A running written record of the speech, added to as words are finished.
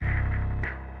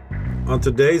On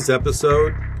today's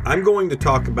episode, I'm going to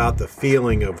talk about the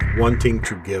feeling of wanting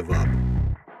to give up.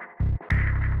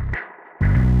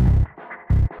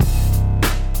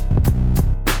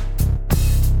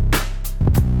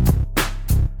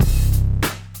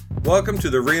 Welcome to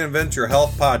the Reinvent Your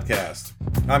Health podcast.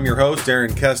 I'm your host,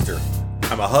 Aaron Kester.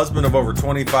 I'm a husband of over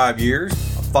 25 years,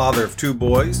 a father of 2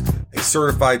 boys, a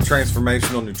certified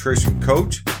transformational nutrition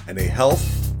coach, and a health,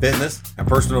 fitness, and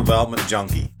personal development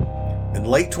junkie. In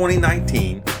late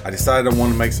 2019, I decided I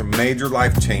wanted to make some major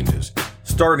life changes,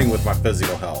 starting with my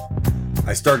physical health.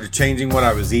 I started changing what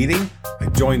I was eating, I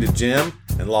joined a gym,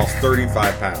 and lost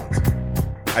 35 pounds.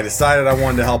 I decided I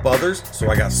wanted to help others, so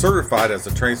I got certified as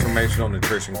a transformational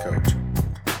nutrition coach.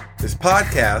 This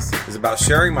podcast is about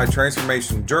sharing my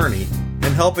transformation journey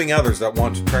and helping others that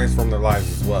want to transform their lives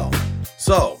as well.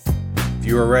 So, if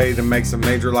you are ready to make some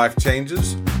major life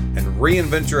changes and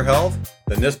reinvent your health,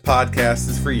 then this podcast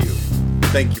is for you.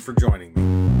 Thank you for joining me.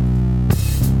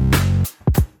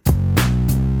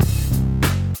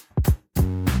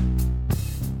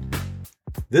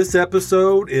 This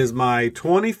episode is my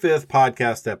 25th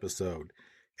podcast episode,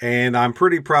 and I'm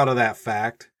pretty proud of that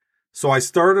fact. So I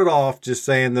started off just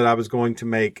saying that I was going to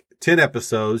make 10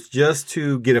 episodes just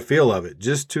to get a feel of it,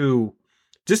 just to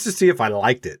see if I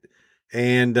liked it.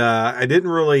 And I didn't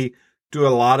really do a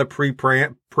lot of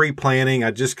pre-planning.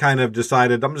 I just kind of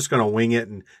decided I'm just going to wing it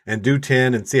and do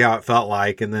 10 and see how it felt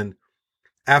like. And then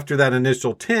after that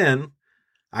initial 10,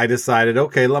 I decided,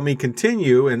 okay, let me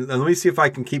continue and let me see if I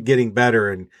can keep getting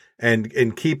better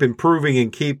and keep improving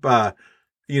and keep,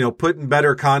 putting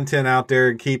better content out there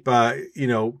and keep,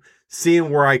 seeing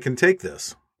where I can take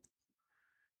this.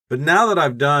 But now that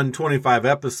I've done 25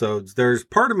 episodes, there's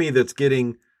part of me that's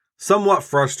getting somewhat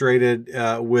frustrated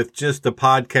with just the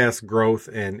podcast growth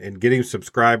and getting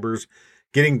subscribers,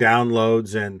 getting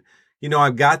downloads. And,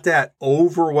 I've got that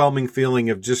overwhelming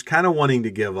feeling of just kind of wanting to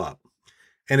give up.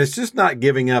 And it's just not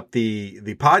giving up the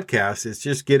podcast. It's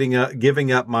just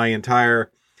giving up my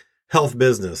entire health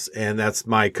business. And that's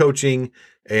my coaching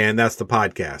and that's the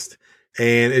podcast.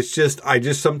 And it's just, I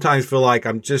just sometimes feel like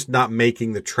I'm just not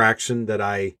making the traction that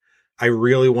I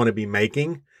really want to be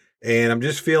making. And I'm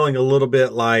just feeling a little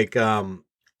bit like, I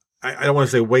don't want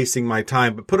to say wasting my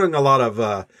time, but putting a lot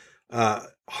of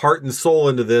heart and soul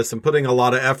into this and putting a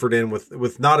lot of effort in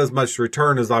with not as much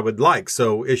return as I would like.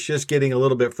 So it's just getting a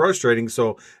little bit frustrating.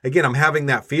 So again, I'm having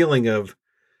that feeling of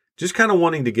just kind of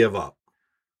wanting to give up.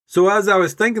 So as I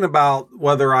was thinking about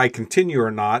whether I continue or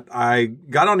not, I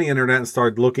got on the internet and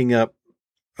started looking up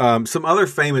some other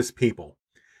famous people.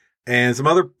 And some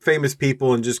other famous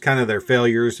people and just kind of their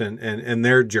failures and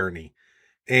their journey.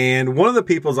 And one of the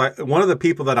people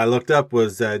that I looked up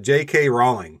was J.K.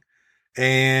 Rowling.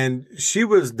 And she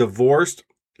was divorced.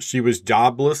 She was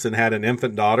jobless and had an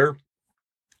infant daughter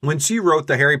when she wrote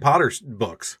the Harry Potter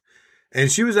books.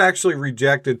 And she was actually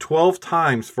rejected 12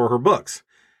 times for her books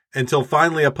until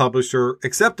finally a publisher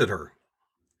accepted her.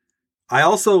 I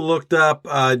also looked up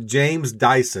James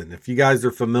Dyson. If you guys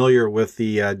are familiar with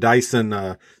the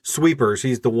Dyson sweepers,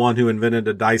 he's the one who invented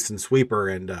a Dyson sweeper.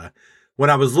 And when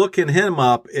I was looking him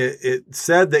up, it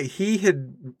said that he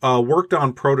had worked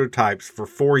on prototypes for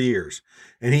 4 years.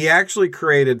 And he actually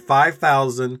created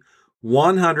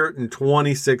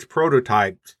 5,126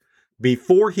 prototypes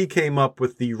before he came up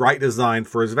with the right design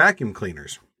for his vacuum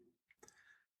cleaners.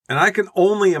 And I can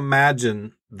only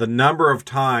imagine the number of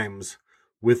times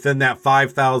within that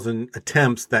 5,000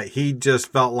 attempts that he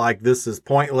just felt like this is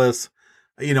pointless.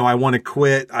 I want to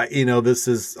quit.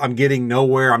 I'm getting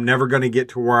nowhere. I'm never going to get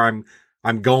to where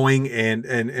I'm going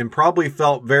and probably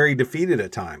felt very defeated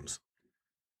at times.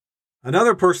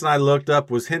 Another person I looked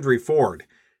up was Henry Ford.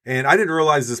 And I didn't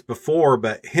realize this before,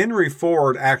 but Henry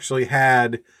Ford actually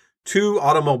had 2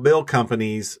 automobile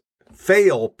companies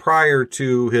fail prior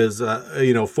to his,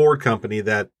 Ford company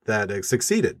that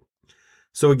succeeded.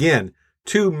 So again,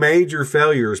 2 major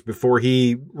failures before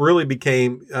he really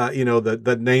became,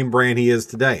 the name brand he is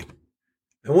today.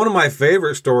 And one of my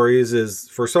favorite stories is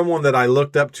for someone that I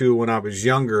looked up to when I was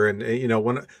younger and,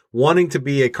 when wanting to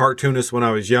be a cartoonist when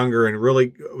I was younger and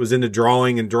really was into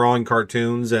drawing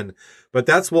cartoons. But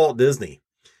that's Walt Disney.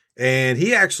 And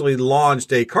he actually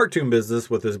launched a cartoon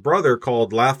business with his brother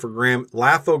called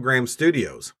Laugh-O-Gram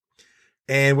Studios.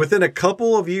 And within a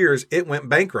couple of years, it went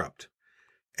bankrupt.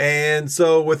 And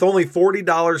so with only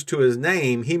 $40 to his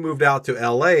name, he moved out to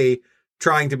LA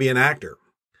trying to be an actor.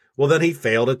 Well, then he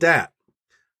failed at that.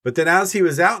 But then as he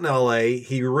was out in LA,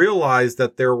 he realized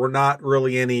that there were not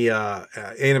really any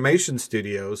animation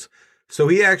studios. So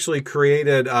he actually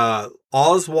created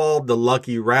Oswald the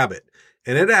Lucky Rabbit.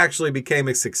 And it actually became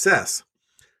a success.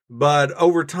 But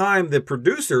over time, the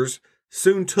producers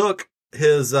soon took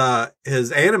his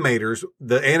animators,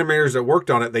 the animators that worked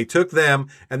on it, they took them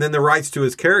and then the rights to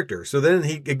his character. So then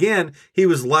he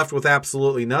was left with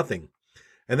absolutely nothing.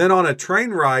 And then on a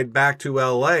train ride back to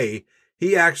LA,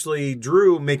 he actually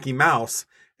drew Mickey Mouse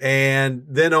and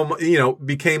then,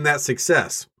 became that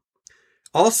success.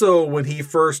 Also, when he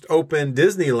first opened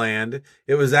Disneyland,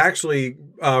 it was actually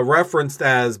referenced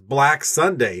as Black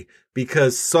Sunday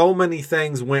because so many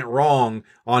things went wrong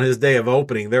on his day of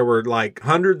opening. There were like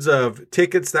hundreds of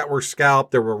tickets that were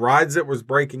scalped. There were rides that was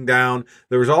breaking down.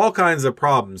 There was all kinds of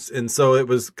problems. And so it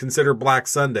was considered Black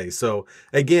Sunday. So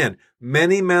again,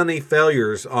 many, many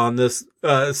failures on this,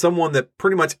 someone that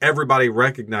pretty much everybody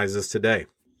recognizes today.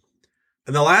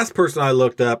 And the last person I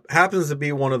looked up happens to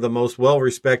be one of the most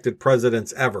well-respected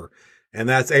presidents ever, and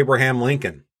that's Abraham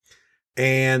Lincoln.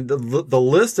 And the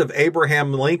list of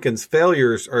Abraham Lincoln's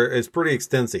failures is pretty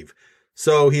extensive.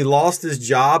 So he lost his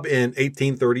job in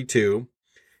 1832.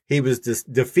 He was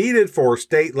defeated for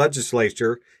state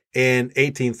legislature in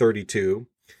 1832.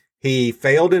 He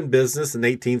failed in business in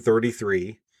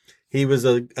 1833. He was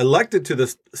elected to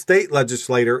the state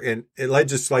legislature in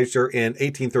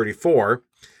 1834.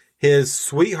 His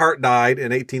sweetheart died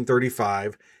in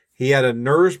 1835. He had a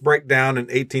nervous breakdown in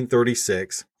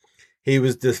 1836. He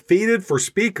was defeated for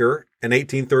Speaker in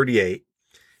 1838.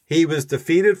 He was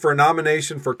defeated for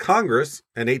nomination for Congress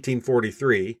in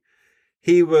 1843.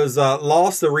 He was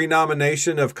lost the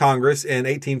renomination of Congress in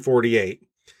 1848.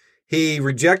 He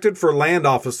rejected for land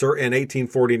officer in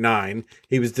 1849.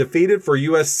 He was defeated for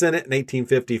U.S. Senate in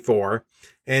 1854.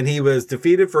 And he was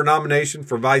defeated for nomination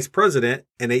for vice president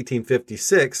in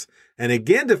 1856 and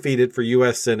again defeated for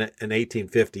U.S. Senate in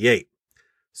 1858.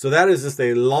 So that is just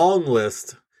a long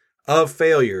list of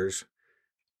failures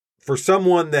for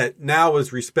someone that now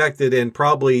is respected and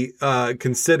probably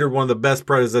considered one of the best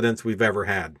presidents we've ever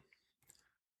had.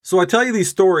 So I tell you these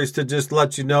stories to just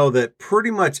let you know that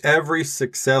pretty much every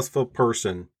successful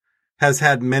person has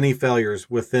had many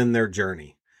failures within their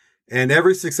journey. And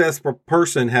every successful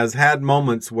person has had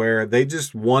moments where they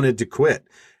just wanted to quit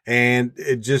and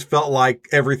it just felt like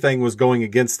everything was going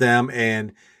against them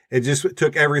and it just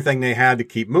took everything they had to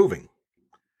keep moving.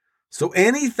 So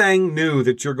anything new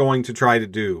that you're going to try to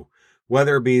do,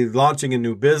 whether it be launching a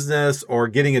new business or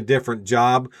getting a different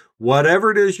job, whatever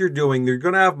it is you're doing, you're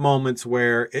going to have moments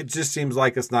where it just seems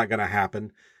like it's not going to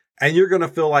happen and you're going to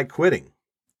feel like quitting.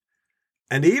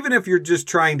 And even if you're just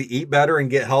trying to eat better and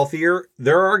get healthier,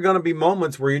 there are going to be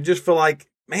moments where you just feel like,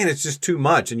 man, it's just too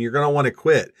much and you're going to want to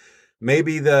quit.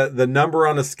 Maybe the number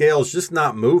on the scale is just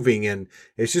not moving and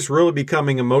it's just really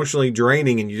becoming emotionally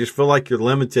draining and you just feel like you're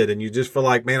limited and you just feel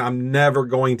like, man, I'm never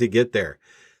going to get there.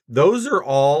 Those are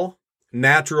all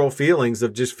natural feelings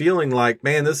of just feeling like,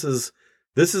 man, this is,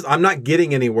 I'm not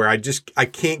getting anywhere. I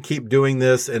can't keep doing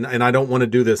this and I don't want to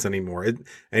do this anymore. And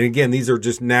again, these are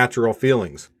just natural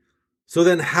feelings. So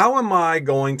then how am I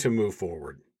going to move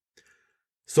forward?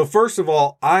 So first of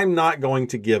all, I'm not going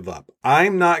to give up.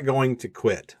 I'm not going to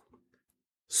quit.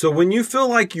 So when you feel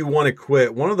like you want to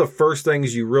quit, one of the first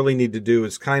things you really need to do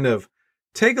is kind of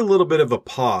take a little bit of a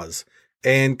pause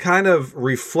and kind of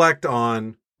reflect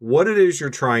on what it is you're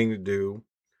trying to do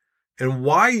and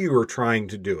why you are trying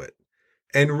to do it.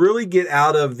 And really get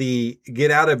out of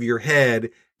your head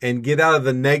and get out of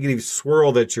the negative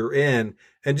swirl that you're in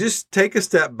and just take a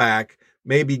step back.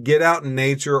 Maybe get out in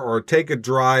nature or take a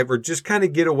drive or just kind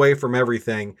of get away from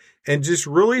everything and just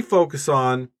really focus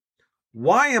on,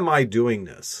 why am I doing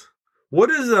this?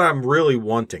 What is it I'm really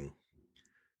wanting?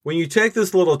 When you take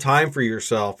this little time for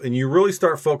yourself and you really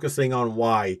start focusing on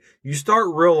why, you start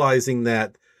realizing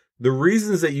that the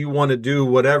reasons that you want to do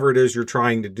whatever it is you're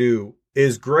trying to do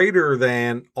is greater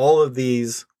than all of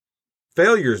these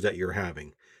failures that you're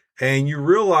having. And you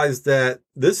realize that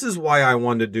this is why I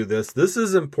want to do this. This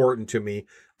is important to me.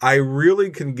 I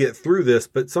really can get through this,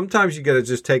 but sometimes you got to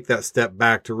just take that step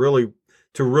back to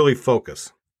really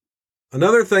focus.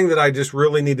 Another thing that I just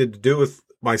really needed to do with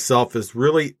myself is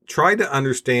really try to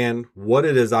understand what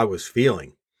it is I was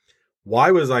feeling. Why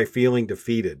was I feeling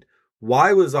defeated?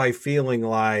 Why was I feeling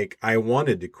like I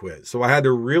wanted to quit? So I had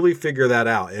to really figure that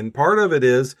out. And part of it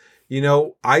is,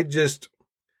 I just,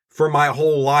 for my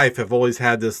whole life, have always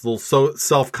had this little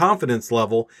self-confidence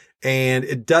level, and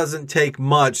it doesn't take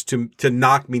much to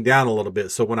knock me down a little bit.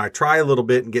 So when I try a little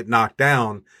bit and get knocked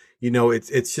down,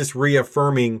 it's just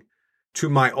reaffirming to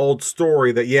my old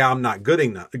story that, yeah, I'm not good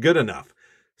enough.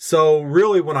 So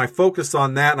really when I focus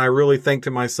on that and I really think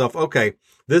to myself, okay,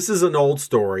 this is an old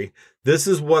story. This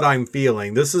is what I'm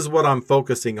feeling. This is what I'm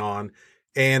focusing on.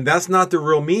 And that's not the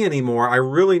real me anymore. I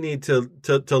really need to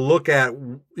look at,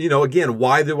 again,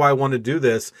 why do I want to do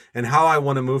this and how I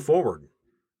want to move forward.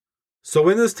 So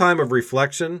in this time of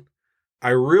reflection, I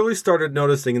really started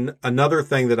noticing another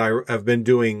thing that I have been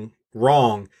doing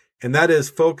wrong, and that is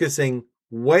focusing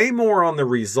way more on the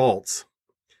results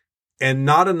and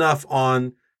not enough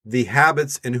on the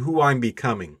habits and who I'm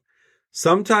becoming.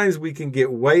 Sometimes we can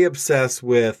get way obsessed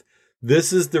with,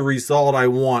 this is the result I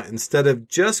want, instead of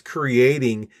just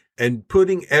creating and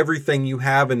putting everything you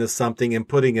have into something and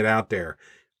putting it out there.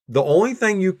 The only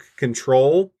thing you can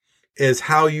control is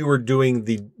how you are doing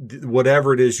the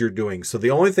whatever it is you're doing. So the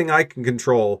only thing I can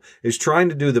control is trying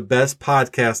to do the best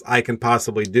podcast I can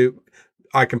possibly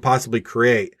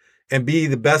create, and be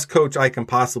the best coach I can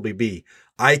possibly be.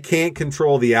 I can't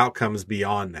control the outcomes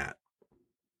beyond that.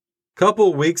 A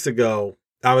couple of weeks ago,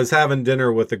 I was having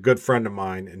dinner with a good friend of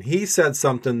mine, and he said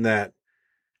something that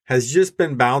has just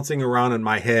been bouncing around in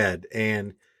my head.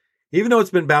 And even though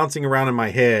it's been bouncing around in my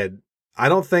head, I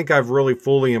don't think I've really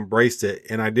fully embraced it,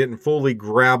 and I didn't fully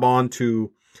grab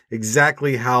onto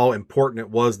exactly how important it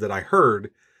was that I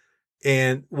heard.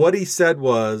 And what he said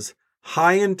was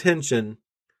high intention,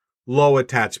 low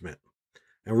attachment.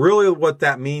 And really what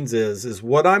that means is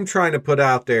what I'm trying to put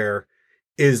out there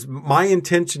is my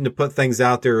intention to put things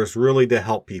out there is really to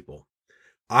help people.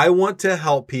 I want to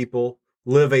help people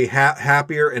live a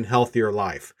happier and healthier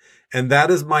life. And that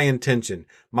is my intention.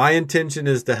 My intention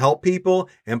is to help people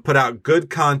and put out good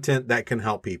content that can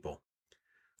help people.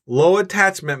 Low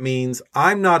attachment means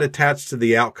I'm not attached to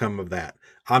the outcome of that.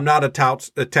 I'm not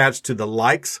attached to the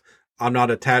likes. I'm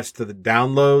not attached to the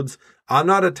downloads. I'm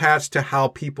not attached to how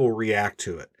people react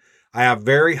to it. I have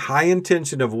very high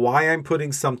intention of why I'm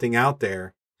putting something out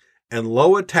there, and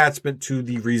low attachment to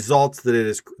the results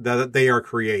that they are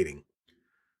creating.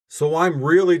 So I'm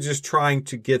really just trying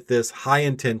to get this high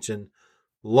intention,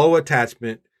 low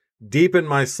attachment deep in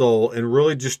my soul, and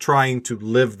really just trying to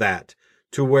live that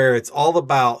to where it's all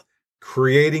about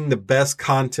creating the best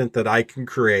content that I can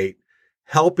create,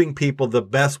 helping people the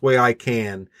best way I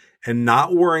can, and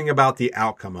not worrying about the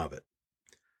outcome of it.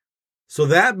 So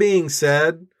that being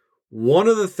said, one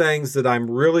of the things that I'm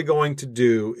really going to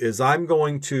do is I'm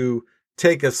going to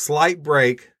take a slight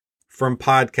break from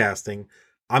podcasting.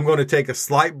 I'm going to take a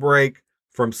slight break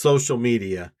from social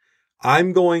media.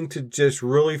 I'm going to just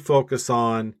really focus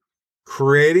on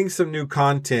creating some new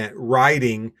content,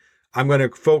 writing. I'm going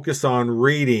to focus on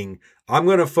reading. I'm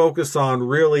going to focus on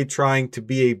really trying to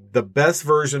be the best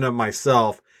version of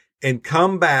myself and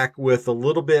come back with a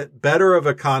little bit better of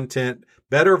a content,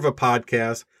 better of a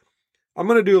podcast. I'm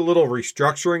going to do a little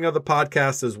restructuring of the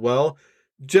podcast as well.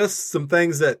 Just some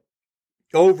things that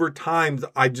over time,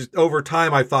 I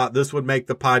thought this would make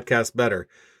the podcast better.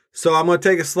 So I'm going to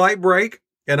take a slight break,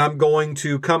 and I'm going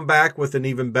to come back with an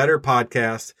even better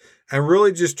podcast and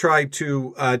really just try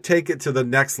to take it to the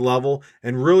next level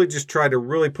and really just try to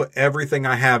really put everything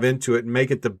I have into it and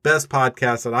make it the best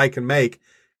podcast that I can make.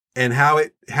 And how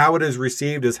it is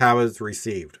received is how it's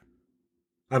received.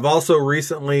 I've also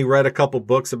recently read a couple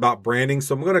books about branding,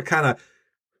 so I'm going to kind of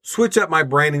switch up my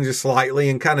branding just slightly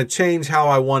and kind of change how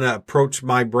I want to approach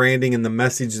my branding and the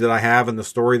message that I have and the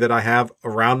story that I have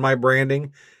around my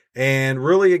branding. And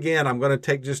really, again, I'm going to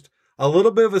take just a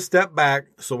little bit of a step back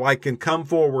so I can come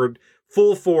forward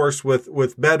full force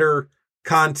with better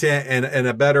content and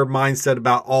a better mindset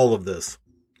about all of this.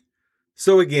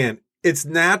 So again, it's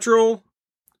natural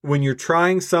when you're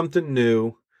trying something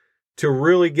new to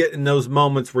really get in those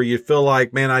moments where you feel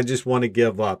like, man, I just want to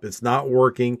give up. It's not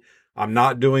working. I'm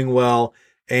not doing well.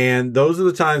 And those are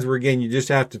the times where, again, you just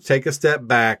have to take a step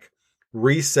back,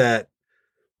 reset,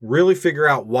 really figure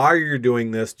out why you're doing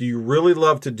this. Do you really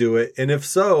love to do it? And if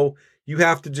so, you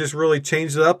have to just really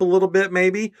change it up a little bit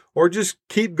maybe, or just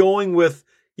keep going with,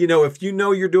 if you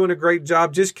know you're doing a great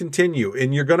job, just continue.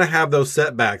 And you're going to have those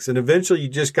setbacks. And eventually you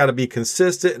just got to be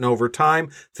consistent. And over time,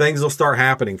 things will start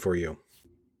happening for you.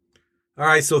 All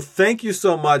right, so thank you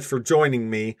so much for joining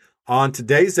me on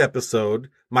today's episode,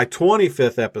 my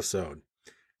 25th episode.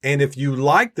 And if you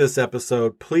like this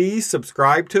episode, please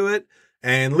subscribe to it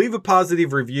and leave a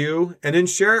positive review and then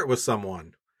share it with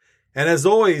someone. And as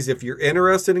always, if you're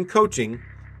interested in coaching,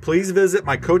 please visit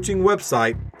my coaching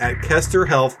website at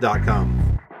kesterhealth.com.